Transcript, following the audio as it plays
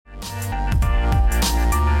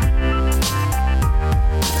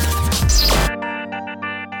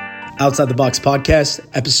Outside the Box Podcast,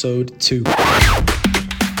 Episode 2.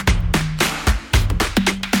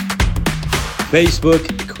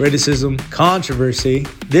 Facebook, criticism, controversy.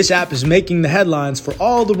 This app is making the headlines for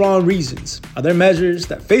all the wrong reasons. Are there measures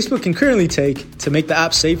that Facebook can currently take to make the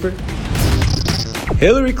app safer?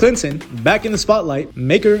 Hillary Clinton, back in the spotlight,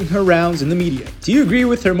 making her rounds in the media. Do you agree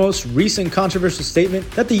with her most recent controversial statement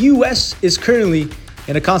that the U.S. is currently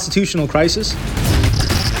in a constitutional crisis?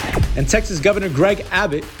 And Texas Governor Greg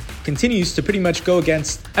Abbott continues to pretty much go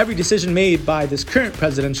against every decision made by this current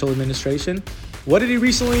presidential administration. What did he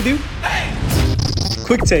recently do?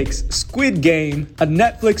 Quick takes: Squid Game, a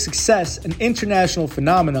Netflix success, an international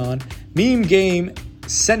phenomenon, meme game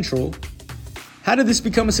central. How did this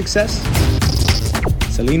become a success?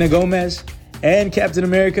 Selena Gomez and Captain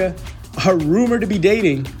America are rumored to be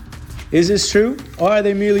dating. Is this true, or are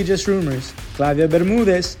they merely just rumors? Claudia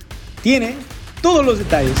Bermudez tiene todos los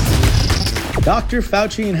detalles. Dr.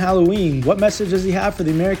 Fauci and Halloween, what message does he have for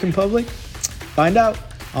the American public? Find out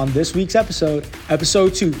on this week's episode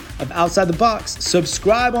 2 of Outside the Box.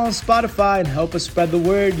 Subscribe on Spotify and help us spread the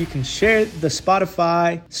word. You can share the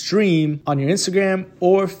Spotify stream on your Instagram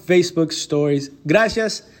or Facebook stories.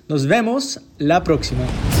 Gracias. Nos vemos la próxima.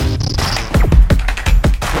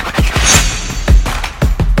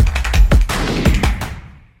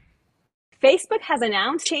 Facebook has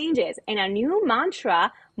announced changes and a new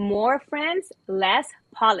mantra: more friends, less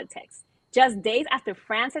politics. Just days after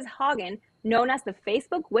Frances Haugen, known as the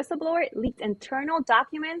Facebook whistleblower, leaked internal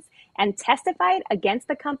documents and testified against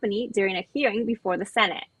the company during a hearing before the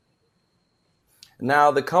Senate. Now,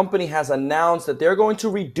 the company has announced that they're going to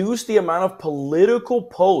reduce the amount of political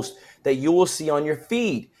posts that you will see on your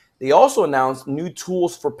feed. They also announced new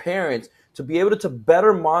tools for parents to be able to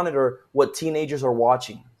better monitor what teenagers are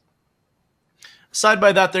watching. Aside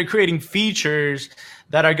by that, they're creating features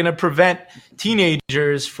that are going to prevent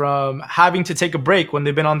teenagers from having to take a break when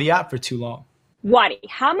they've been on the app for too long. Wadi,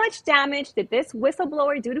 how much damage did this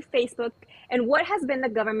whistleblower do to Facebook, and what has been the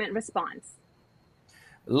government response?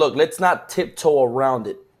 Look, let's not tiptoe around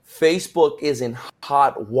it. Facebook is in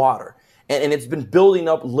hot water, and it's been building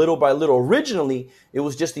up little by little. Originally, it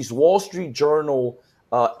was just these Wall Street Journal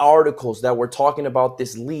articles that were talking about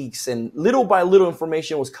this leaks, and little by little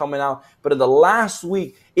information was coming out. But in the last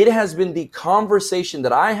week, it has been the conversation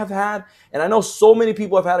that I have had, and I know so many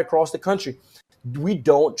people have had across the country. We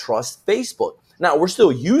don't trust Facebook. Now, we're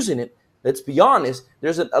still using it. Let's be honest.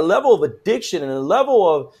 There's a level of addiction and a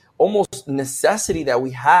level of almost necessity that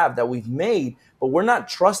we've made, but we're not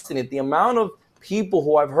trusting it. The amount of people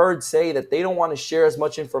who I've heard say that they don't want to share as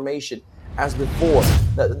much information as before,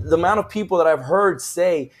 the amount of people that I've heard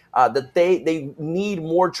say that they need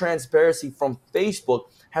more transparency from Facebook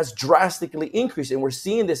has drastically increased. And we're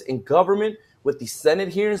seeing this in government with these Senate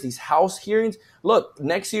hearings, these House hearings. Look,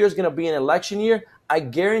 next year is going to be an election year. I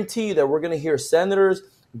guarantee you that we're going to hear senators,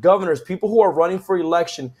 governors, people who are running for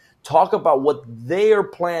election talk about what their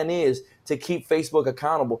plan is to keep Facebook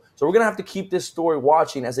accountable. So we're going to have to keep this story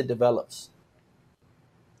watching as it develops.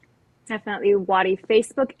 Definitely, Wadi.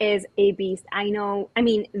 Facebook is a beast. They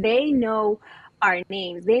know our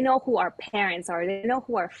names. They know who our parents are. They know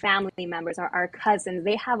who our family members are, our cousins.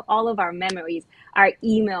 They have all of our memories, our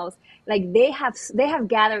emails. Like they have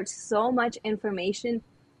gathered so much information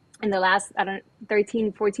in the last,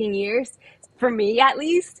 13, 14 years, for me at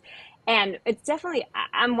least. And it's definitely,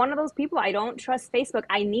 I'm one of those people. I don't trust Facebook.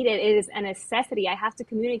 I need it. It is a necessity. I have to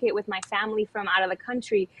communicate with my family from out of the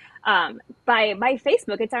country by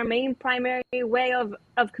Facebook. It's our main primary way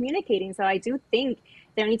of communicating. So I do think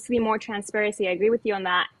there needs to be more transparency. I agree with you on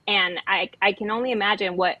that. And I can only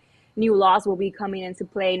imagine what new laws will be coming into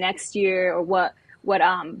play next year, or what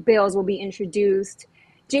bills will be introduced.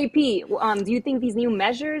 JP, do you think these new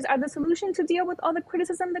measures are the solution to deal with all the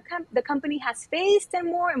criticism the company has faced, and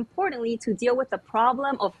more importantly, to deal with the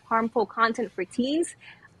problem of harmful content for teens?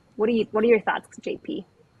 What are your thoughts, JP?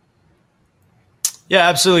 Yeah,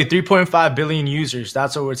 absolutely. 3.5 billion users.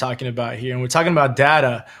 That's what we're talking about here. And we're talking about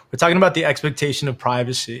data. We're talking about the expectation of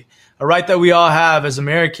privacy, a right that we all have as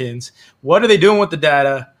Americans. What are they doing with the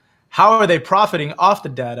data? How are they profiting off the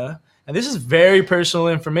data? And this is very personal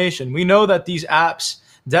information. We know that these apps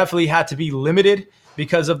definitely had to be limited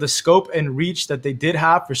because of the scope and reach that they did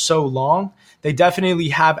have for so long. They definitely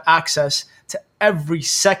have access to every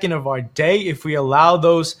second of our day if we allow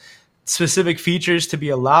those specific features to be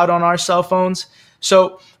allowed on our cell phones.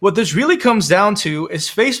 So what this really comes down to is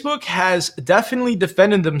Facebook has definitely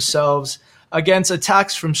defended themselves against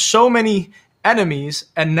attacks from so many enemies,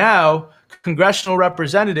 and now congressional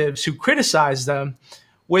representatives who criticize them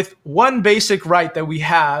with one basic right that we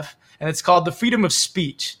have, and it's called the freedom of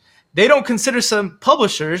speech. They don't consider some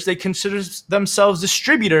publishers. They consider themselves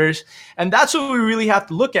distributors. And that's what we really have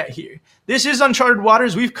to look at here. This is uncharted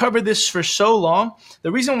waters. We've covered this for so long.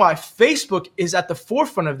 The reason why Facebook is at the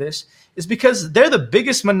forefront of this is because they're the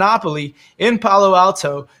biggest monopoly in Palo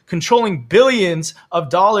Alto, controlling billions of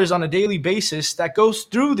dollars on a daily basis that goes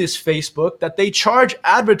through this Facebook that they charge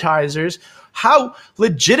advertisers. How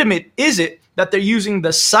legitimate is it that they're using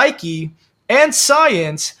the psyche and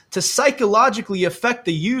science to psychologically affect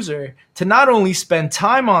the user to not only spend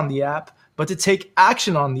time on the app, but to take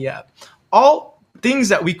action on the app? All things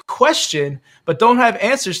that we question but don't have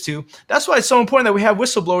answers to. That's why it's so important that we have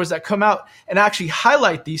whistleblowers that come out and actually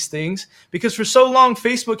highlight these things, because for so long,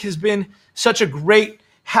 Facebook has been such a great,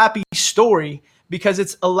 happy story because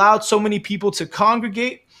it's allowed so many people to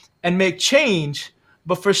congregate and make change.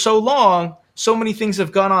 But for so long, so many things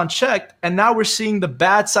have gone unchecked, and now we're seeing the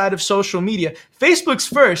bad side of social media. Facebook's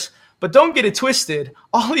first, but don't get it twisted.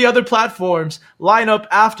 All the other platforms line up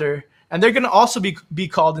after, and they're going to also be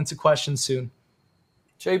called into question soon.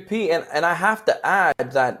 JP, and I have to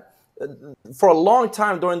add that for a long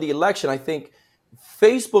time during the election, I think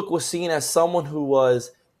Facebook was seen as someone who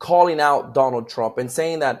was calling out Donald Trump and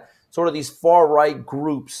saying that sort of these far-right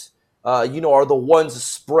groups, are the ones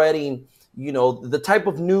spreading the type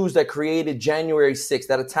of news that created January 6th,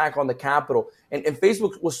 that attack on the Capitol. And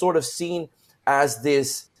Facebook was sort of seen as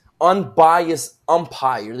this unbiased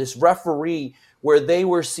umpire, this referee, where they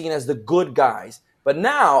were seen as the good guys. But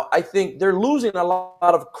now I think they're losing a lot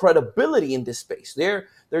of credibility in this space. They're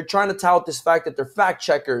trying to tout this fact that they're fact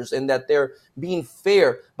checkers and that they're being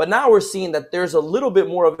fair. But now we're seeing that there's a little bit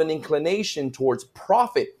more of an inclination towards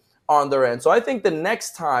profit on their end. So I think the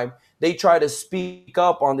next time they try to speak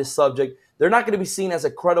up on this subject, they're not going to be seen as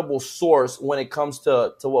a credible source when it comes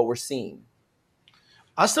to what we're seeing.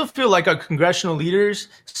 I still feel like our congressional leaders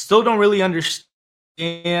still don't really understand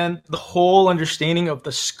the whole understanding of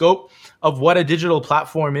the scope of what a digital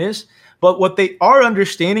platform is. But what they are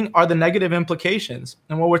understanding are the negative implications.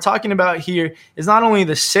 And what we're talking about here is not only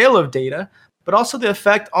the sale of data, but also the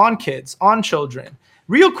effect on kids, on children.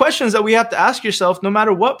 Real questions that we have to ask yourself, no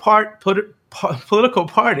matter what political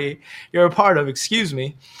party you're a part of,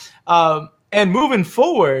 and moving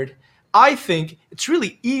forward, I think it's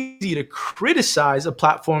really easy to criticize a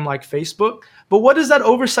platform like Facebook, but what does that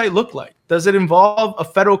oversight look like? Does it involve a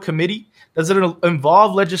federal committee? Does it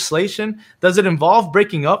involve legislation? Does it involve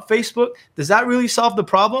breaking up Facebook? Does that really solve the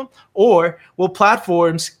problem? Or will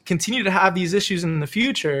platforms continue to have these issues in the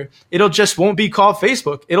future? It'll just won't be called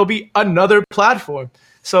Facebook. It'll be another platform.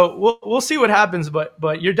 So we'll see what happens,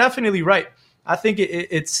 but you're definitely right. I think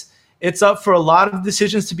it's up for a lot of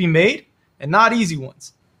decisions to be made and not easy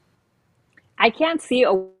ones. I can't see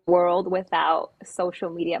a world without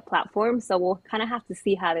social media platforms, so we'll kind of have to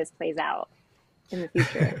see how this plays out in the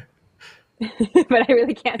future. But I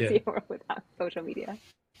really can't see a world without social media.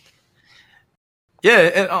 Yeah,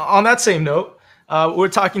 and on that same note, we're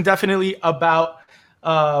talking definitely about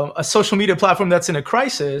a social media platform that's in a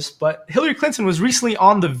crisis, but Hillary Clinton was recently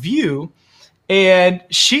on The View, and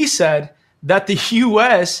she said that the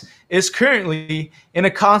U.S. is currently in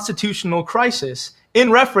a constitutional crisis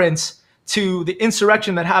in reference to the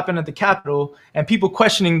insurrection that happened at the Capitol and people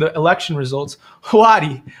questioning the election results.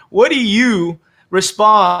 Wadi, what do you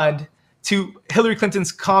respond to Hillary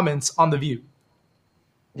Clinton's comments on The View?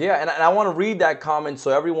 Yeah, and I want to read that comment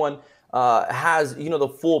so everyone has the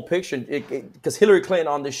full picture, because Hillary Clinton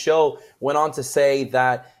on the show went on to say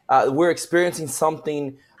that we're experiencing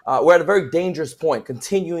something, we're at a very dangerous point,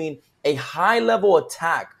 continuing a high-level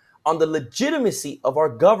attack on the legitimacy of our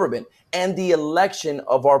government and the election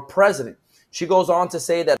of our president. She goes on to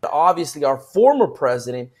say that obviously our former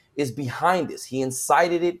president is behind this. He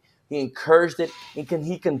incited it, he encouraged it, and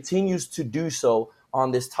he continues to do so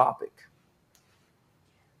on this topic.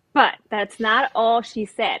 But that's not all she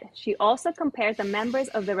said. She also compared the members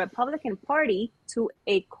of the Republican Party to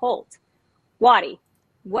a cult. Wadi,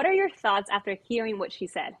 what are your thoughts after hearing what she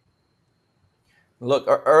said? Look,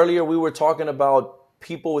 earlier we were talking about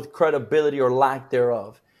people with credibility or lack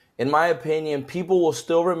thereof. In my opinion, people will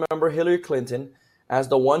still remember Hillary Clinton as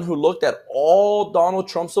the one who looked at all Donald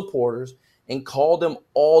Trump supporters and called them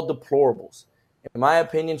all deplorables. In my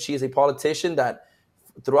opinion, she is a politician that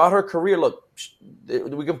throughout her career, look,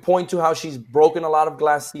 we can point to how she's broken a lot of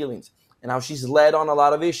glass ceilings and how she's led on a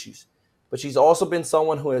lot of issues. But she's also been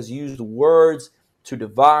someone who has used words to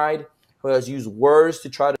divide, who has used words to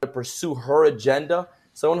try to pursue her agenda,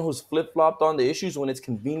 someone who's flip-flopped on the issues when it's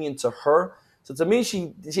convenient to her. So to me,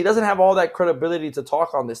 she doesn't have all that credibility to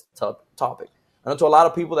talk on this topic. I know to a lot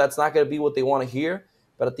of people that's not going to be what they want to hear.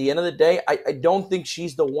 But at the end of the day, I don't think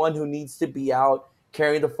she's the one who needs to be out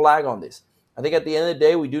carrying the flag on this. I think at the end of the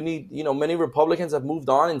day, we do need, many Republicans have moved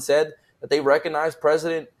on and said that they recognize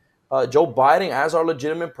President Joe Biden as our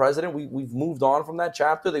legitimate president. We've moved on from that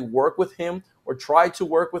chapter. They work with him or try to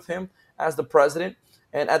work with him as the president.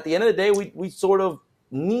 And at the end of the day, we sort of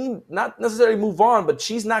need not necessarily move on, but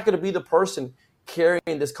she's not going to be the person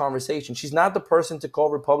carrying this conversation. She's not the person to call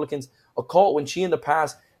Republicans a cult when she in the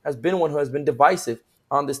past has been one who has been divisive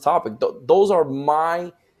on this topic. Those are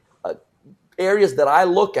my areas that I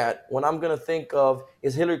look at when I'm going to think of,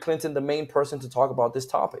 is Hillary Clinton the main person to talk about this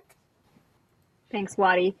topic? Thanks,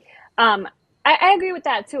 Wadi. I agree with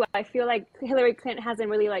that too. I feel like Hillary Clinton hasn't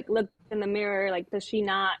really looked in the mirror. Does she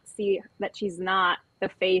not see that she's not the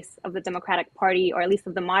face of the Democratic Party, or at least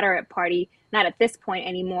of the moderate party? Not at this point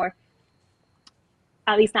anymore.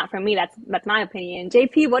 At least not for me. That's my opinion.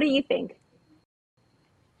 JP, what do you think?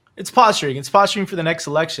 It's posturing. It's posturing for the next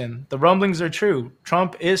election. The rumblings are true.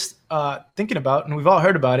 Trump is thinking about, and we've all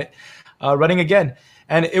heard about it, running again.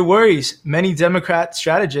 And it worries many Democrat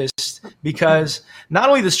strategists, because not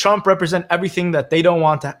only does Trump represent everything that they don't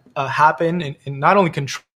want to happen, in not only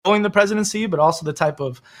controlling the presidency, but also the type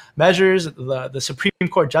of measures, the Supreme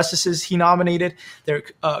Court justices he nominated. They're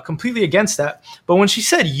completely against that. But when she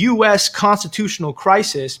said U.S. constitutional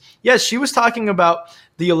crisis, yes, she was talking about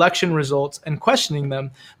the election results and questioning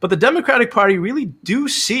them. But the Democratic Party really do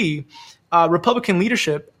see Republican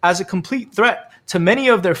leadership as a complete threat to many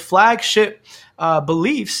of their flagship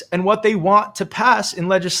beliefs and what they want to pass in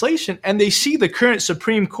legislation. And they see the current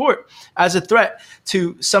Supreme Court as a threat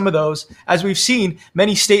to some of those. As we've seen,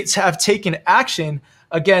 many states have taken action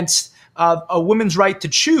against a woman's right to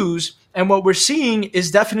choose. And what we're seeing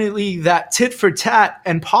is definitely that tit for tat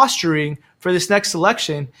and posturing for this next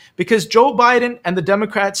election, because Joe Biden and the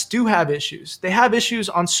Democrats do have issues. They have issues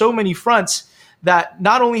on so many fronts that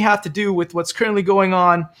not only have to do with what's currently going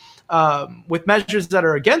on with measures that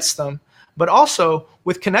are against them, but also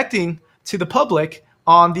with connecting to the public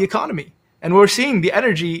on the economy. And we're seeing the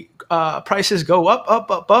energy prices go up, up,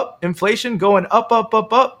 up, up, inflation going up, up,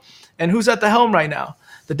 up, up. And who's at the helm right now?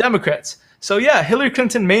 The Democrats. So yeah, Hillary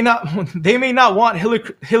Clinton may not want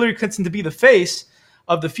Hillary Clinton to be the face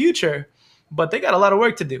of the future, but they got a lot of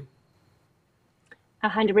work to do.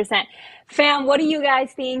 100%. Fam, what do you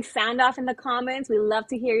guys think? Sound off in the comments. We love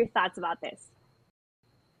to hear your thoughts about this.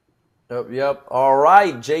 Yep. All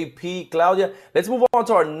right, JP, Claudia. Let's move on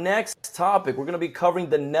to our next topic. We're going to be covering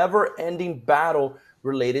the never-ending battle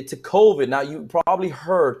related to COVID. Now, you probably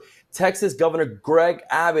heard Texas Governor Greg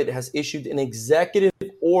Abbott has issued an executive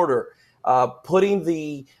order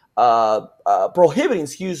prohibiting,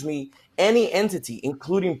 any entity,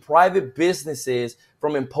 including private businesses,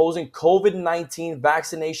 from imposing COVID-19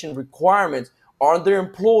 vaccination requirements on their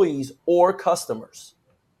employees or customers.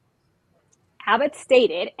 Abbott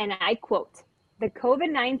stated, and I quote, "The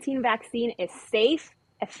COVID-19 vaccine is safe,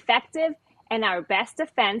 effective, and our best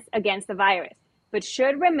defense against the virus, but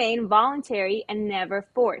should remain voluntary and never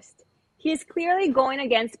forced." He is clearly going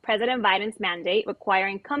against President Biden's mandate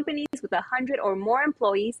requiring companies with 100 or more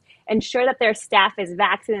employees ensure that their staff is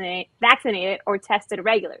vaccinated or tested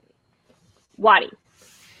regularly. Wadi,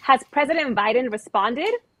 has President Biden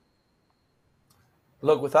responded?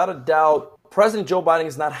 Look, without a doubt, President Joe Biden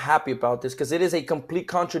is not happy about this, because it is a complete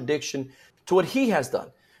contradiction to what he has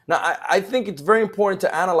done. Now, I think it's very important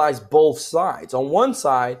to analyze both sides. On one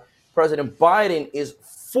side, President Biden is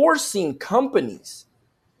forcing companies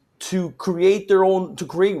to create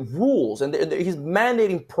rules, and he's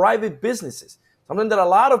mandating private businesses, something that a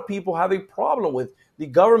lot of people have a problem with. The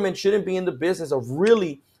government shouldn't be in the business of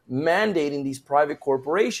really mandating these private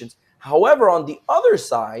corporations. However, on the other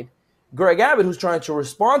side, Greg Abbott, who's trying to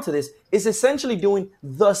respond to this, is essentially doing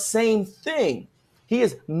the same thing. He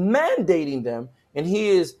is mandating them, and he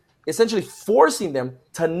is essentially forcing them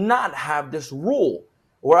to not have this rule.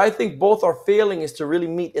 Where I think both are failing is to really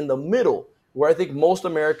meet in the middle, where I think most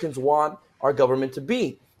Americans want our government to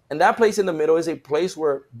be. And that place in the middle is a place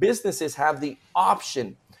where businesses have the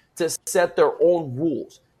option to set their own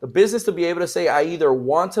rules. The business to be able to say, I either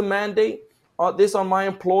want to mandate this on my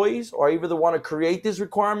employees, or I either want to create this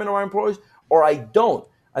requirement on my employees, or I don't.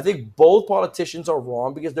 I think both politicians are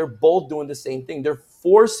wrong, because they're both doing the same thing. They're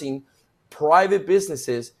forcing private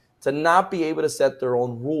businesses to not be able to set their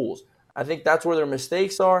own rules. I think that's where their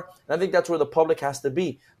mistakes are, and I think that's where the public has to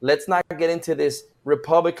be. Let's not get into this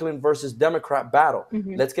Republican versus Democrat battle.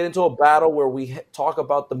 Mm-hmm. Let's get into a battle where we talk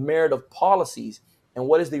about the merit of policies and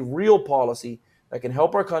what is the real policy that can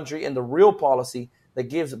help our country, and the real policy that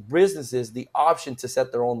gives businesses the option to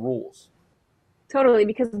set their own rules. Totally,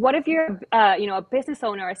 because what if you're a business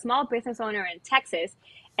owner, a small business owner in Texas,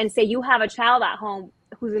 and say you have a child at home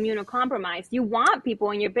who's immunocompromised. You want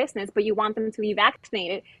people in your business, but you want them to be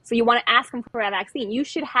vaccinated. So you want to ask them for a vaccine. You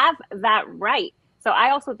should have that right. So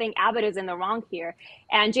I also think Abbott is in the wrong here.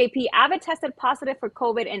 And JP, Abbott tested positive for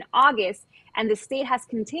COVID in August, and the state has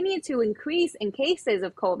continued to increase in cases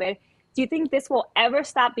of COVID. Do you think this will ever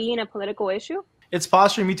stop being a political issue? It's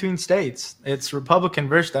posturing between states. It's Republican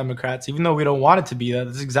versus Democrats, even though we don't want it to be that.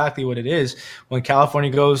 That's exactly what it is. When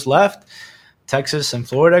California goes left, Texas and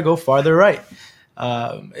Florida go farther right.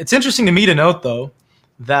 It's interesting to me to note, though,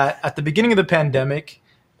 that at the beginning of the pandemic,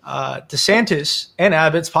 DeSantis and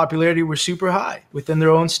Abbott's popularity were super high within their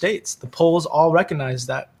own states. The polls all recognized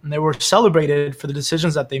that, and they were celebrated for the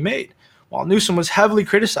decisions that they made, while Newsom was heavily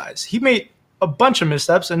criticized. He made a bunch of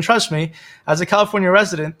missteps, and trust me, as a California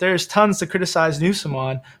resident, there's tons to criticize Newsom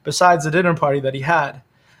on besides the dinner party that he had.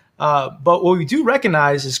 But what we do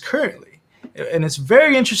recognize is currently, and it's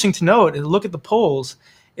very interesting to note and look at the polls,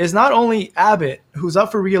 is not only Abbott, who's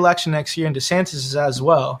up for re-election next year, and DeSantis is as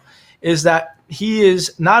well, is that he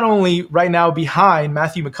is not only right now behind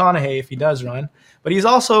Matthew McConaughey if he does run, but he's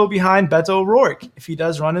also behind Beto O'Rourke if he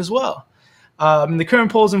does run as well. In the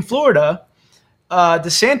current polls in Florida,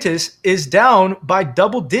 DeSantis is down by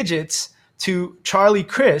double digits to Charlie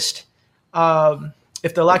Crist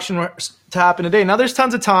if the election were to happen today. Now, there's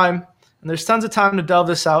tons of time, and there's tons of time to delve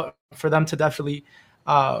this out for them to definitely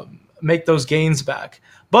make those gains back.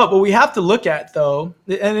 But what we have to look at, though,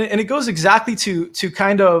 and it goes exactly to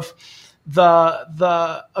kind of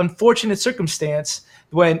the unfortunate circumstance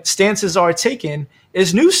when stances are taken,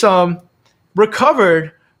 is Newsom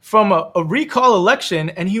recovered from a recall election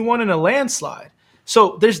and he won in a landslide.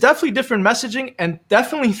 So there's definitely different messaging and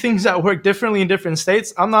definitely things that work differently in different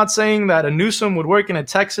states. I'm not saying that a Newsom would work in a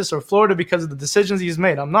Texas or Florida because of the decisions he's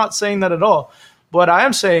made. I'm not saying that at all. But I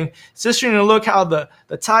am saying it's interesting to look how the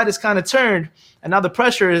tide is kind of turned, and now the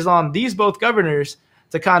pressure is on these both governors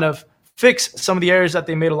to kind of fix some of the errors that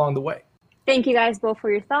they made along the way. Thank you guys both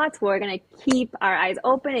for your thoughts. We're going to keep our eyes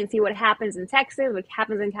open and see what happens in Texas, what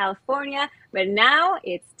happens in California. But now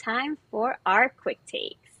it's time for our quick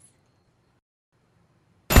takes.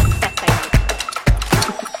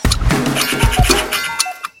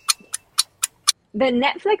 The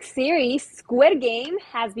Netflix series Squid Game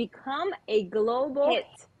has become a global hit.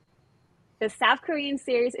 The South Korean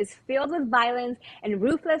series is filled with violence and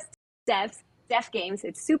ruthless death games.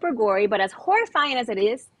 It's super gory, but as horrifying as it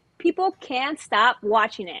is, people can't stop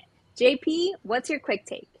watching it. JP, what's your quick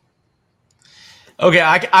take? Okay,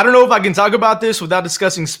 I don't know if I can talk about this without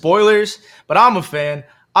discussing spoilers, but I'm a fan.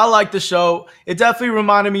 I like the show. It definitely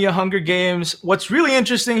reminded me of Hunger Games. What's really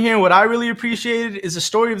interesting here, what I really appreciated, is the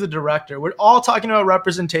story of the director. We're all talking about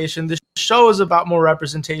representation. The show is about more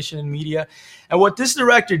representation in media. And what this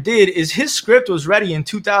director did is his script was ready in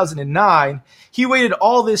 2009. He waited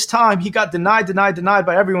all this time. He got denied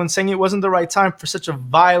by everyone, saying it wasn't the right time for such a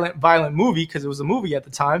violent movie, because it was a movie at the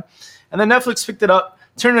time. And then Netflix picked it up,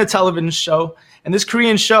 turned it into a television show. And this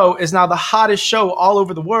Korean show is now the hottest show all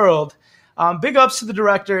over the world. Big ups to the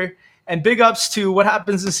director, and big ups to what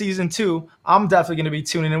happens in season 2. I'm definitely going to be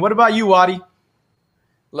tuning in. What about you, Wadi?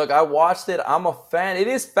 Look, I watched it. I'm a fan. It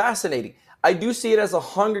is fascinating. I do see it as a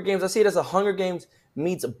Hunger Games. I see it as a Hunger Games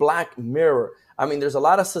meets Black Mirror. I mean, there's a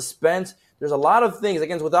lot of suspense. There's a lot of things.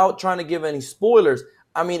 Again, without trying to give any spoilers,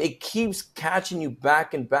 I mean, it keeps catching you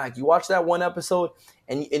back and back. You watch that one episode,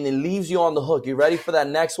 and it leaves you on the hook. You're ready for that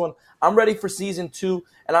next one. I'm ready for season 2,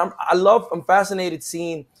 and I'm fascinated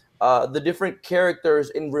seeing the different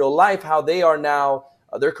characters in real life, how they are now,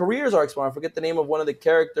 their careers are exploring. I forget the name of one of the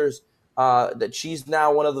characters that she's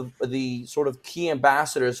now one of the sort of key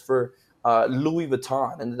ambassadors for Louis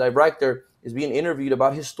Vuitton. And the director is being interviewed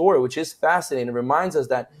about his story, which is fascinating. It reminds us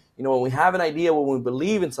that, when we have an idea, when we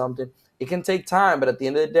believe in something, it can take time, but at the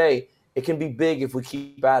end of the day, it can be big if we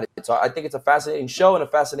keep at it. So I think it's a fascinating show and a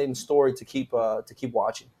fascinating story to keep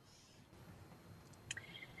watching.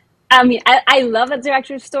 I mean, I love the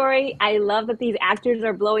director's story. I love that these actors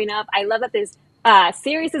are blowing up. I love that this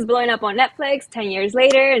series is blowing up on Netflix 10 years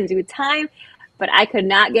later in due time. But I could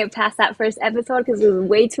not get past that first episode because it was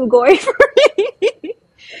way too gory for me.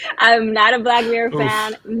 I'm not a Black Mirror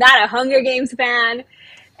fan, not a Hunger Games fan.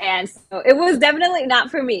 And so it was definitely not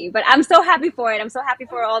for me. But I'm so happy for it. I'm so happy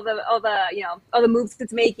for all the moves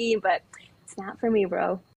it's making. But it's not for me,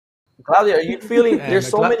 bro. Claudia, are you feeling there's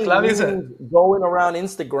so many memes going around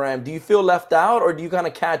Instagram? Do you feel left out, or do you kind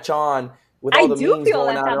of catch on with all the memes going on? I do feel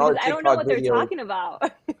left out because I don't know what they're talking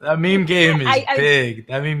about. That meme game is big.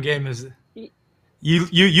 That meme game is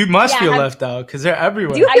you must feel left out because they're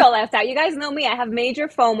everywhere. I do feel left out. You guys know me. I have major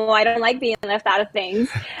FOMO. I don't like being left out of things.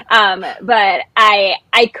 But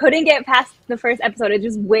I couldn't get past the first episode. It's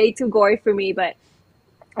just way too gory for me. But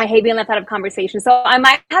I hate being left out of conversation. So I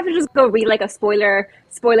might have to just go read like a spoiler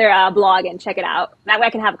blog and check it out. That way I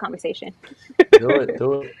can have a conversation. Do it.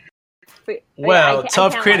 But Well, I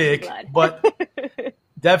tough can't critic, watch blood. but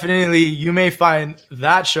definitely you may find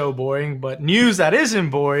that show boring. But news that isn't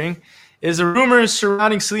boring is the rumors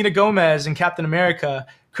surrounding Selena Gomez and Captain America,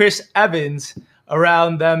 Chris Evans,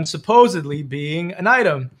 around them supposedly being an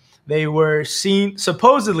item. They were seen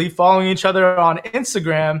supposedly following each other on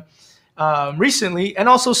Instagram recently and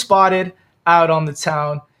also spotted out on the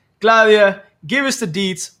town. Gladia, give us the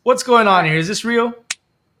deets. What's going on here? Is this real?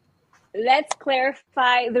 Let's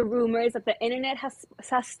clarify the rumors that the internet has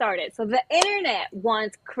started. So the internet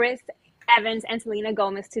wants Chris Evans and Selena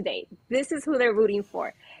Gomez to date. This is who they're rooting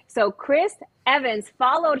for. So Chris Evans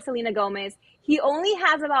followed Selena Gomez. He only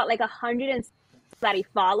has about like 100 that he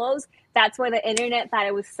follows. That's why the internet thought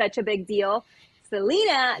it was such a big deal.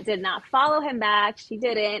 Selena did not follow him back. She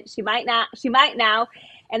didn't. She might not. She might now.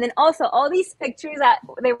 And then also all these pictures that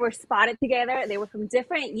they were spotted together, they were from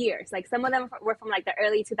different years. Like some of them were from like the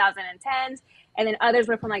early 2010s, and then others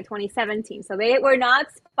were from like 2017. So they were not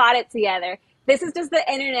spotted together. This is just the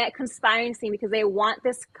internet conspiring because they want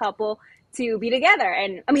this couple to be together.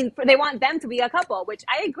 And I mean, they want them to be a couple, which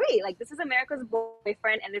I agree. Like, this is America's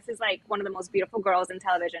boyfriend, and this is like one of the most beautiful girls in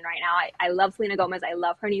television right now. I love Selena Gomez. I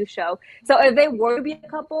love her new show. So if they were to be a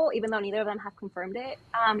couple, even though neither of them have confirmed it,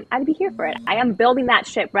 I'd be here for it. I am building that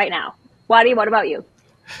ship right now. Wadi, what about you?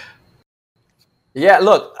 Yeah,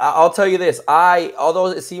 look, I'll tell you this. Although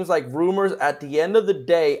it seems like rumors, at the end of the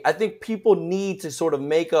day, I think people need to sort of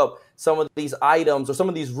make up some of these items or some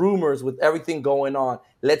of these rumors with everything going on.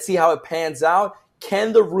 Let's see how it pans out.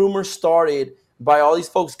 Can the rumor started by all these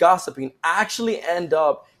folks gossiping actually end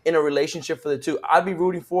up in a relationship for the two? I'd be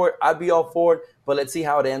rooting for it. I'd be all for it, but let's see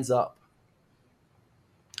how it ends up.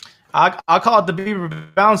 I'll call it the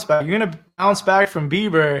Bieber bounce back. You're going to bounce back from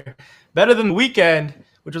Bieber better than The Weeknd,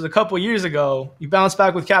 which was a couple years ago. You bounce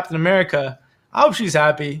back with Captain America. I hope she's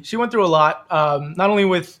happy. She went through a lot, not only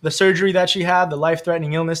with the surgery that she had, the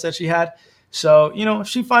life-threatening illness that she had. So, if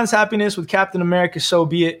she finds happiness with Captain America, so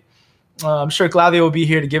be it. I'm sure Claudia will be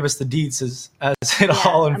here to give us the deets as it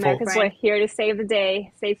all unfolds. America's right. Here to save the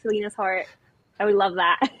day, save Selena's heart. I would love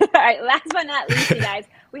that. All right, last but not least, you guys,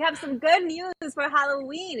 we have some good news for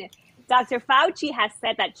Halloween. Dr. Fauci has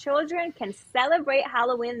said that children can celebrate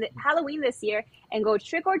Halloween this year and go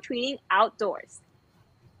trick-or-treating outdoors.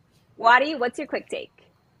 Wadi, what's your quick take?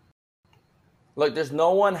 Look, there's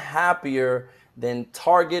no one happier than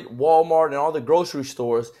Target, Walmart, and all the grocery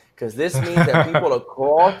stores, because this means that people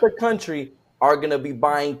across the country are going to be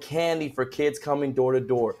buying candy for kids coming door to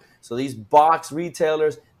door. So these box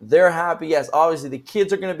retailers, they're happy. Yes, obviously the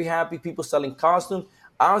kids are going to be happy. People selling costumes.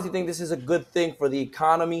 I honestly think this is a good thing for the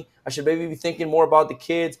economy. I should maybe be thinking more about the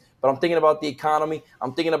kids, but I'm thinking about the economy.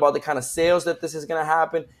 I'm thinking about the kind of sales that this is going to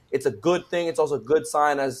happen. It's a good thing. It's also a good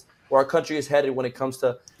sign as where our country is headed when it comes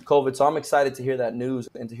to COVID. So I'm excited to hear that news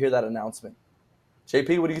and to hear that announcement.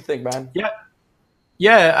 JP, what do you think, man?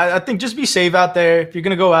 Yeah, I think just be safe out there. If you're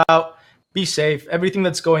going to go out, be safe. Everything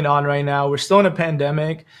that's going on right now, we're still in a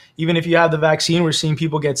pandemic. Even if you have the vaccine, we're seeing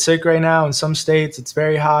people get sick right now. In some states, it's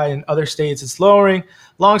very high. In other states, it's lowering.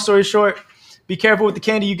 Long story short, be careful with the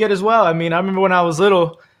candy you get as well. I mean, I remember when I was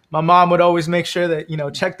little, my mom would always make sure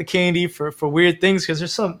that, check the candy for weird things, because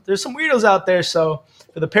there's some weirdos out there. So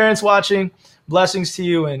for the parents watching, blessings to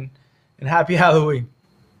you and happy Halloween.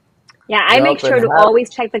 Yeah, I make sure to always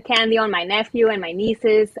check the candy on my nephew and my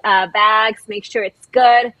niece's bags, make sure it's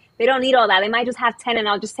good. They don't need all that. They might just have 10 and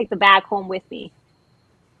I'll just take the bag home with me.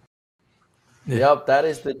 Yep, that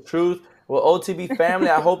is the truth. Well, OTB family,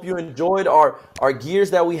 I hope you enjoyed our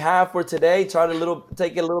gears that we have for today. Try to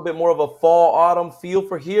take a little bit more of a fall, autumn feel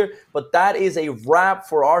for here. But that is a wrap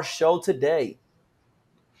for our show today.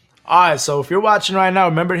 All right, so if you're watching right now,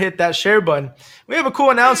 remember to hit that share button. We have a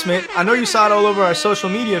cool announcement. I know you saw it all over our social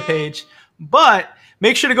media page, but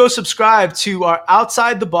make sure to go subscribe to our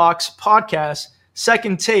Outside the Box podcast,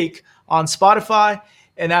 Second Take, on Spotify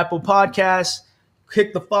and Apple Podcasts.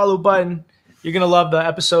 Click the follow button. You're going to love the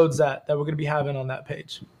episodes that we're going to be having on that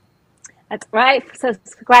page. That's right.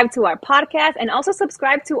 Subscribe to our podcast and also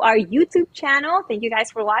subscribe to our YouTube channel. Thank you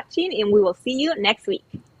guys for watching, and we will see you next week.